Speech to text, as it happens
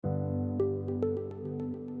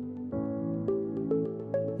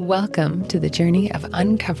Welcome to the journey of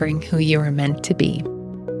uncovering who you are meant to be.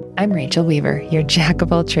 I'm Rachel Weaver, your jack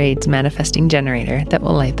of all trades manifesting generator that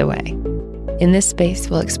will light the way. In this space,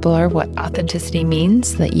 we'll explore what authenticity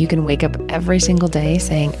means so that you can wake up every single day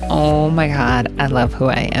saying, oh my God, I love who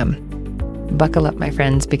I am. Buckle up, my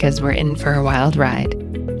friends, because we're in for a wild ride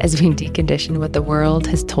as we decondition what the world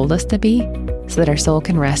has told us to be so that our soul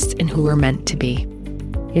can rest in who we're meant to be.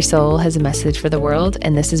 Your soul has a message for the world,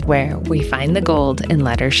 and this is where we find the gold and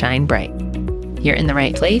let her shine bright. You're in the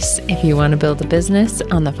right place if you want to build a business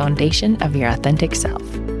on the foundation of your authentic self.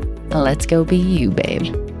 Let's go be you,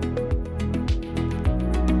 babe.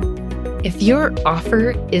 If your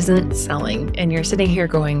offer isn't selling and you're sitting here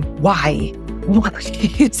going, why? Why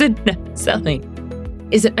is it not selling?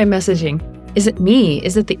 Is it my messaging? Is it me?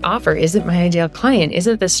 Is it the offer? Is it my ideal client? Is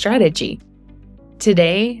it the strategy?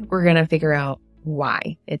 Today, we're going to figure out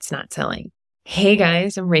why it's not selling. Hey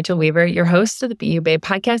guys, I'm Rachel Weaver, your host of the Be You Babe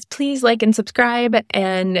podcast. Please like and subscribe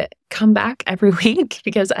and come back every week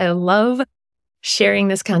because I love sharing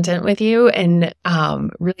this content with you and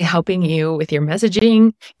really helping you with your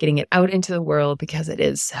messaging, getting it out into the world because it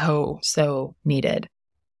is so needed.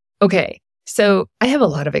 Okay, so I have a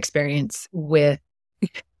lot of experience with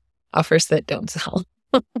offers that don't sell,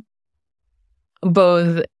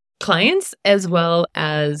 both clients as well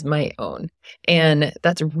as my own. And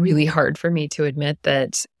that's really hard for me to admit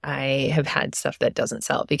that I have had stuff that doesn't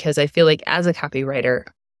sell because I feel like as a copywriter,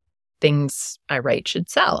 things I write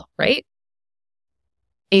should sell, right?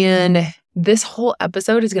 And this whole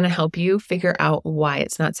episode is going to help you figure out why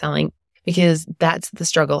it's not selling because that's the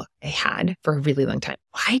struggle I had for a really long time.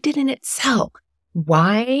 Why didn't it sell?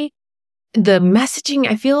 Why? The messaging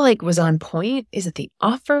I feel like was on point. Is it the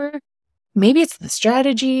offer? Maybe it's the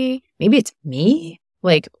strategy. Maybe it's me.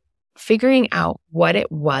 Like figuring out what it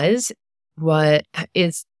was, what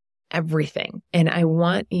is everything. And I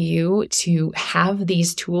want you to have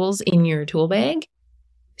these tools in your tool bag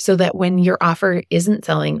so that when your offer isn't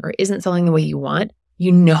selling or isn't selling the way you want,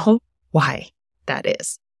 you know why that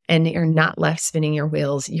is. And you're not left spinning your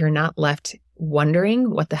wheels. You're not left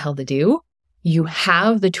wondering what the hell to do. You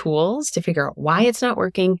have the tools to figure out why it's not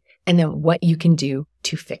working and then what you can do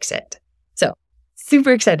to fix it. So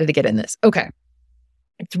super excited to get in this. Okay.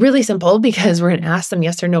 It's really simple because we're going to ask some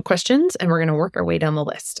yes or no questions and we're going to work our way down the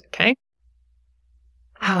list. Okay.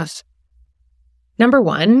 Number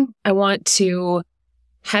one, I want to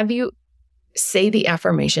have you say the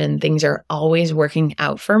affirmation, things are always working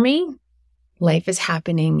out for me. Life is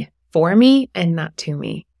happening for me and not to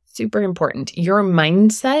me. Super important. Your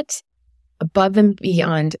mindset above and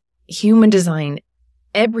beyond human design,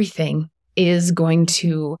 everything is going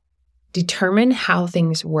to determine how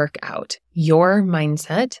things work out. Your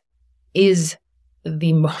mindset is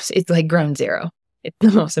it's like ground zero. It's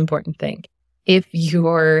the most important thing. If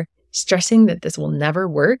you're stressing that this will never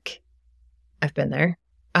work, I've been there,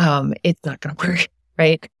 it's not going to work,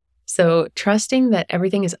 right? So trusting that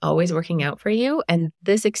everything is always working out for you and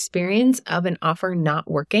this experience of an offer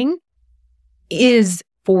not working is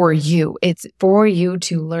for you. It's for you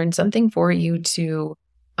to learn something, for you to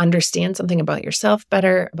understand something about yourself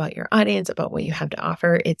better, about your audience, about what you have to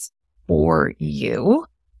offer. It's for you,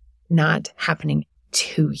 not happening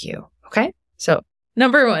to you. Okay. So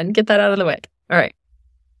number one, get that out of the way. All right.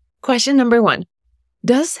 Question number one,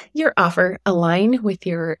 does your offer align with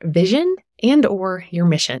your vision and or your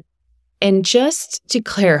mission? And just to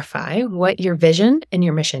clarify what your vision and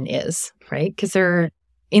your mission is, right? Because they're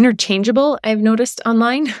interchangeable, I've noticed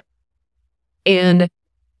online. And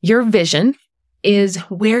your vision is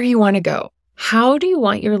where you want to go. How do you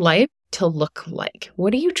want your life to look like?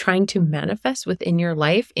 What are you trying to manifest within your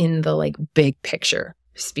life in the big picture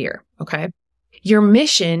sphere? Okay. Your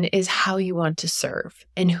mission is how you want to serve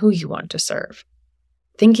and who you want to serve.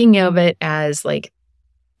 Thinking of it as it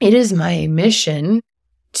is my mission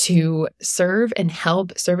to serve and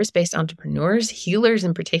help service-based entrepreneurs, healers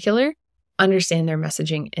in particular, understand their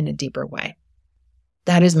messaging in a deeper way.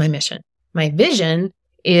 That is my mission. My vision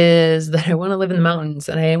is that I want to live in the mountains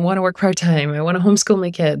and I want to work part-time. I want to homeschool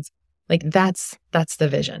my kids. That's the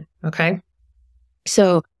vision. Okay.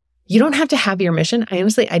 So you don't have to have your mission. I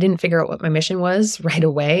didn't figure out what my mission was right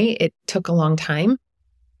away. It took a long time.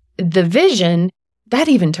 The vision, that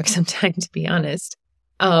even took some time, to be honest.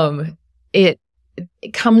 It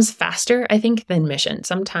comes faster, I think, than mission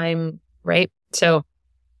sometime, right? So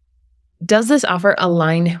does this offer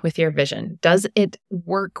align with your vision? Does it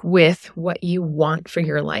work with what you want for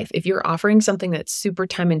your life? If you're offering something that's super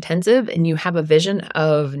time intensive and you have a vision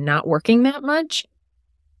of not working that much,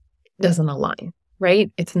 it doesn't align,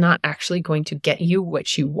 right? It's not actually going to get you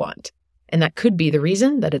what you want. And that could be the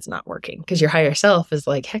reason that it's not working, because your higher self is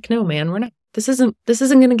like, heck no, man, this isn't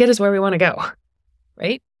going to get us where we want to go,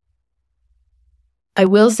 right? I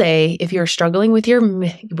will say, if you're struggling with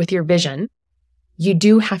your vision, you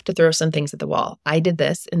do have to throw some things at the wall. I did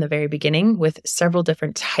this in the very beginning with several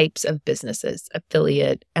different types of businesses,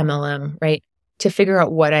 affiliate, MLM, right? To figure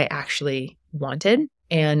out what I actually wanted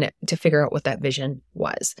and to figure out what that vision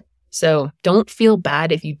was. So don't feel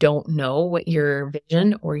bad if you don't know what your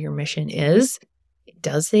vision or your mission is. It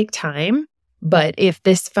does take time, but if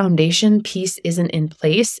this foundation piece isn't in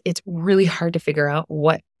place, it's really hard to figure out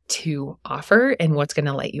what to offer and what's going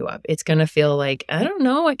to light you up. It's going to feel like, I don't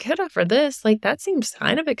know, I could offer this. Like, that seems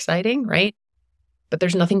kind of exciting, right? But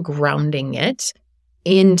there's nothing grounding it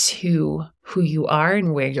into who you are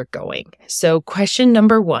and where you're going. So question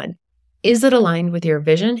number 1, is it aligned with your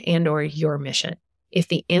vision and or your mission? If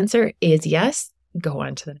the answer is yes, go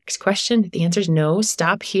on to the next question. If the answer is no,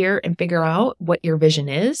 stop here and figure out what your vision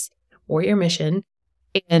is or your mission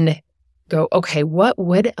and go, okay, what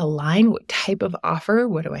would align? What type of offer?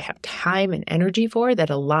 What do I have time and energy for that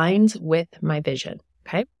aligns with my vision?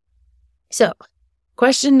 Okay. So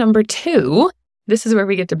question number 2, this is where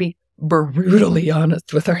we get to be brutally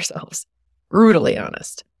honest with ourselves. Brutally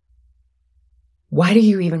honest. Why do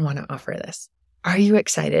you even want to offer this? Are you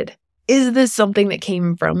excited? Is this something that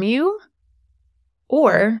came from you?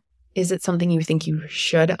 Or is it something you think you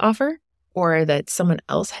should offer? Or that someone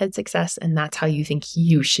else had success and that's how you think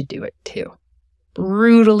you should do it too?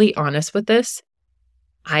 Brutally honest with this.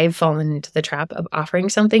 I've fallen into the trap of offering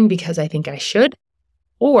something because I think I should,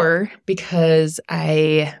 or because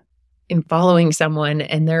I am following someone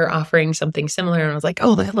and they're offering something similar and I was like,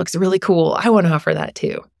 oh, that looks really cool. I want to offer that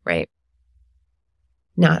too, right?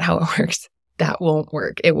 Not how it works. That won't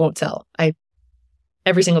work. It won't sell.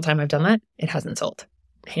 Every single time I've done that, it hasn't sold,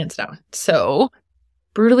 hands down. So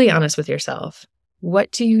brutally honest with yourself.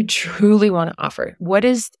 What do you truly want to offer? What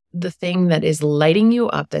is the thing that is lighting you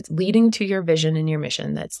up, that's leading to your vision and your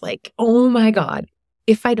mission? That's like, oh my God,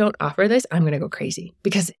 if I don't offer this, I'm going to go crazy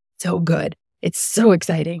because it's so good. It's so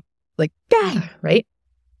exciting. Like, yeah, right?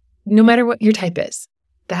 No matter what your type is,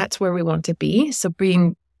 that's where we want to be. So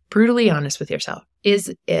being brutally honest with yourself.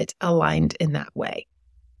 Is it aligned in that way?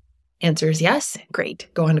 Answer is yes. Great.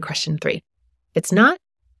 Go on to question 3. If it's not,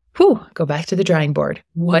 go back to the drawing board.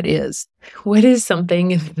 What is? What is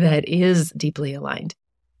something that is deeply aligned?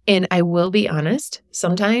 And I will be honest,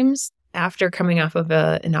 sometimes after coming off of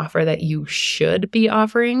an offer that you should be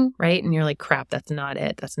offering, right? And you're like, crap, that's not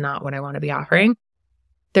it. That's not what I want to be offering.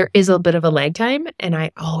 There is a bit of a lag time. And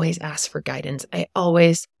I always ask for guidance. I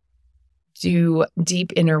always do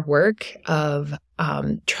deep inner work of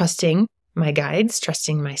trusting my guides,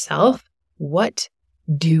 trusting myself. What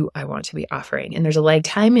do I want to be offering? And there's a lag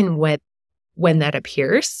time in when that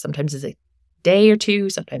appears. Sometimes it's a day or two.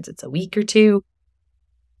 Sometimes it's a week or two.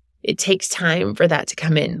 It takes time for that to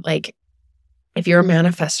come in. Like if you're a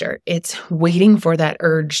manifester, it's waiting for that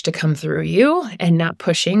urge to come through you and not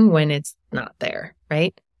pushing when it's not there,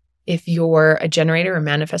 right? If you're a generator, a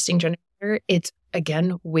manifesting generator, it's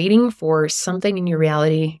again, waiting for something in your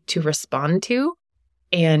reality to respond to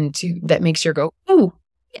and that makes you go, oh,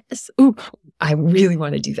 yes, oh, I really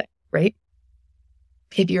want to do that, right?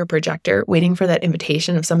 If you're a projector, waiting for that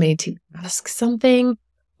invitation of somebody to ask something,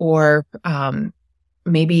 or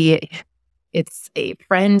maybe it's a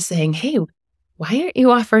friend saying, hey, why aren't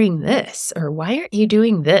you offering this? Or why aren't you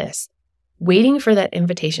doing this? Waiting for that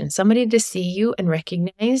invitation, somebody to see you and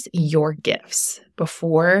recognize your gifts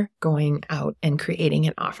before going out and creating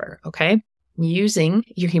an offer, okay? Using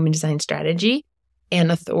your human design strategy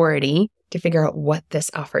and authority to figure out what this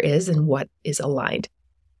offer is and what is aligned.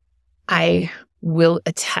 I will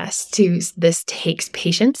attest to this takes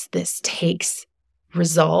patience. This takes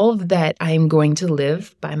resolve that I'm going to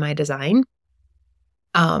live by my design.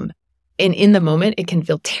 And in the moment, it can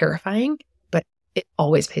feel terrifying, but it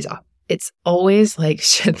always pays off. It's always like,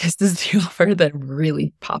 shit, this is the offer that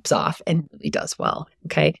really pops off and really does well,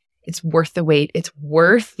 okay? It's worth the wait. It's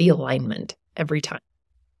worth the alignment every time.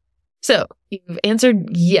 So you've answered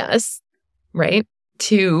yes, right?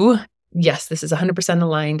 To yes, this is 100%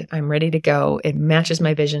 aligned. I'm ready to go. It matches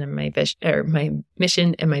my vision and my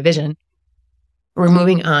mission and my vision. We're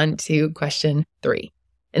moving on to question 3.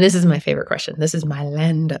 And this is my favorite question. This is my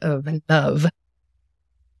land of love.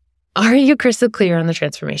 Are you crystal clear on the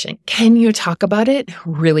transformation? Can you talk about it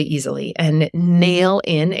really easily and nail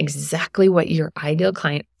in exactly what your ideal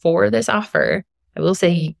client for this offer? I will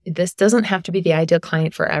say this doesn't have to be the ideal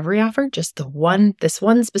client for every offer, just this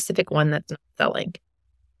one specific one that's not selling.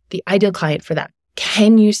 The ideal client for that.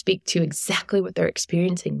 Can you speak to exactly what they're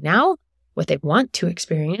experiencing now, what they want to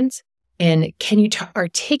experience, And can you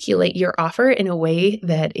articulate your offer in a way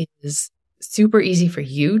that is super easy for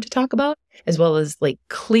you to talk about, as well as like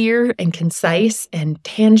clear and concise and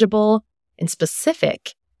tangible and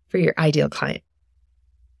specific for your ideal client?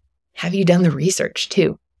 Have you done the research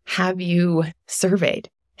too? Have you surveyed?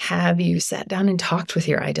 Have you sat down and talked with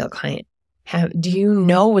your ideal client? Do you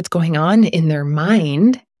know what's going on in their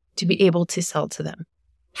mind to be able to sell to them?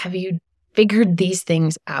 Have you figured these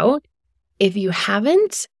things out? If you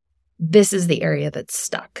haven't, this is the area that's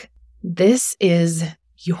stuck. This is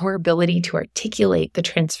your ability to articulate the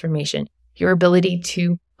transformation, your ability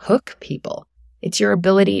to hook people. It's your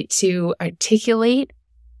ability to articulate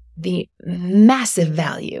the massive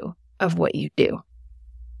value of what you do.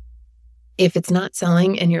 If it's not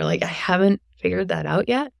selling and you're like, I haven't figured that out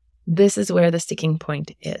yet, this is where the sticking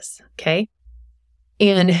point is, okay?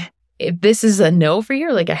 And if this is a no for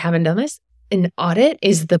you, like I haven't done this, an audit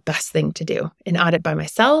is the best thing to do. An audit by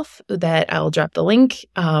myself that I'll drop the link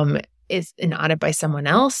is an audit by someone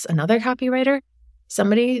else, another copywriter,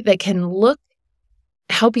 somebody that can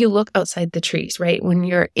help you look outside the trees, right? When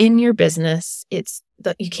you're in your business,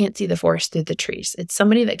 you can't see the forest through the trees. It's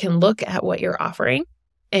somebody that can look at what you're offering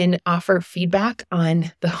and offer feedback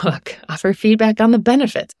on the hook, offer feedback on the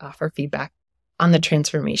benefits, offer feedback on the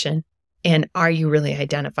transformation. And are you really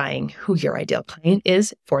identifying who your ideal client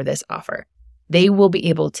is for this offer? They will be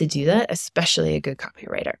able to do that, especially a good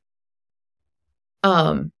copywriter.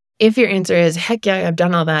 If your answer is, heck yeah, I've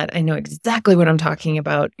done all that. I know exactly what I'm talking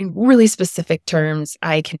about in really specific terms.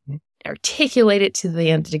 I can articulate it to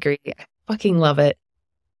the nth degree. I fucking love it.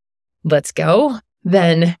 Let's go.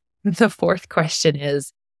 Then the fourth question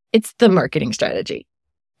is, it's the marketing strategy.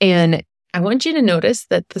 And I want you to notice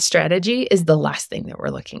that the strategy is the last thing that we're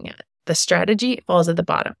looking at. The strategy falls at the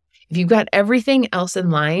bottom. If you've got everything else in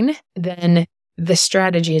line, then the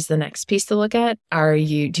strategy is the next piece to look at. Do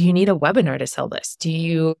you need a webinar to sell this? Do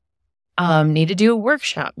you need to do a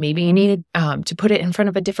workshop? Maybe you need to put it in front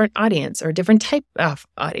of a different audience or a different type of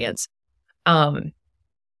audience.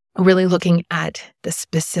 Really looking at the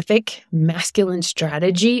specific masculine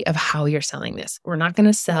strategy of how you're selling this. We're not going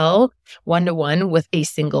to sell one-to-one with a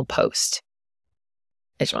single post.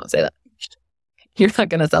 I just want to say that. You're not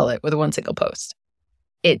going to sell it with one single post.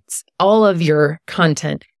 It's all of your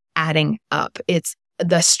content adding up. It's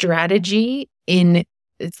the strategy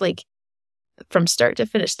it's like from start to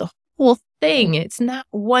finish, the whole thing. It's not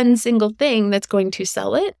one single thing that's going to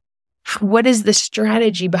sell it. What is the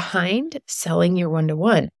strategy behind selling your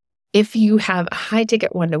one-to-one? If you have a high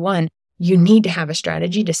ticket one-to-one, you need to have a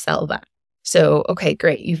strategy to sell that. So, okay,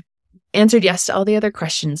 great. You've answered yes to all the other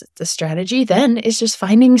questions. The strategy then is just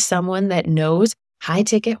finding someone that knows high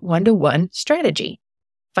ticket one-to-one strategy.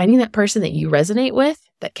 Finding that person that you resonate with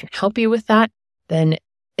that can help you with that, then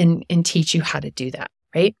and teach you how to do that,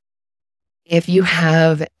 right? If you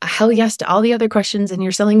have a hell yes to all the other questions and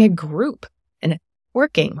you're selling a group and it's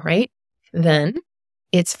working, right? Then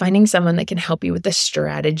it's finding someone that can help you with the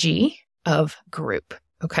strategy of group,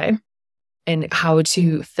 okay? And how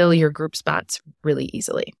to fill your group spots really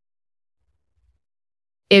easily.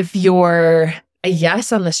 If you're a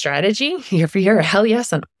yes on the strategy, if you're a hell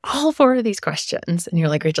yes on all four of these questions, and you're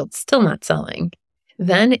like, Rachel, it's still not selling,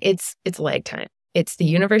 then it's lag time. It's the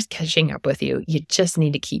universe catching up with you. You just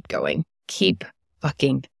need to keep going. Keep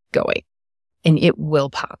fucking going. And it will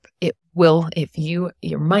pop. It will, if your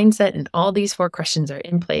mindset and all these four questions are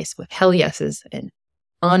in place with hell yeses and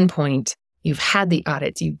on point, you've had the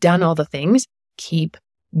audits, you've done all the things, keep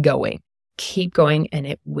going. Keep going and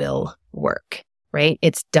it will work, right?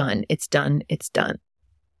 It's done. It's done. It's done.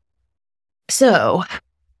 So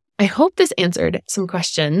I hope this answered some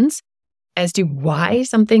questions as to why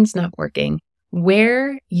something's not working,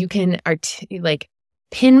 where you can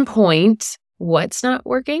pinpoint what's not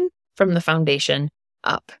working from the foundation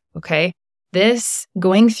up. Okay.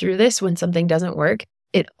 Going through this when something doesn't work,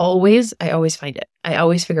 I always find it. I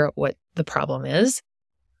always figure out what the problem is,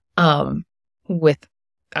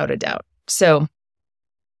 without a doubt. So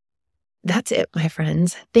that's it, my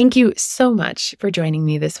friends. Thank you so much for joining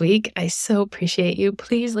me this week. I so appreciate you.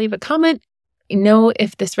 Please leave a comment.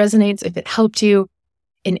 If this resonates, if it helped you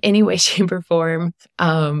in any way, shape, or form.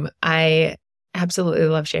 I absolutely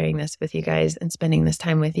love sharing this with you guys and spending this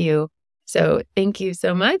time with you. So thank you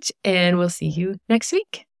so much, and we'll see you next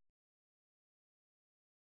week.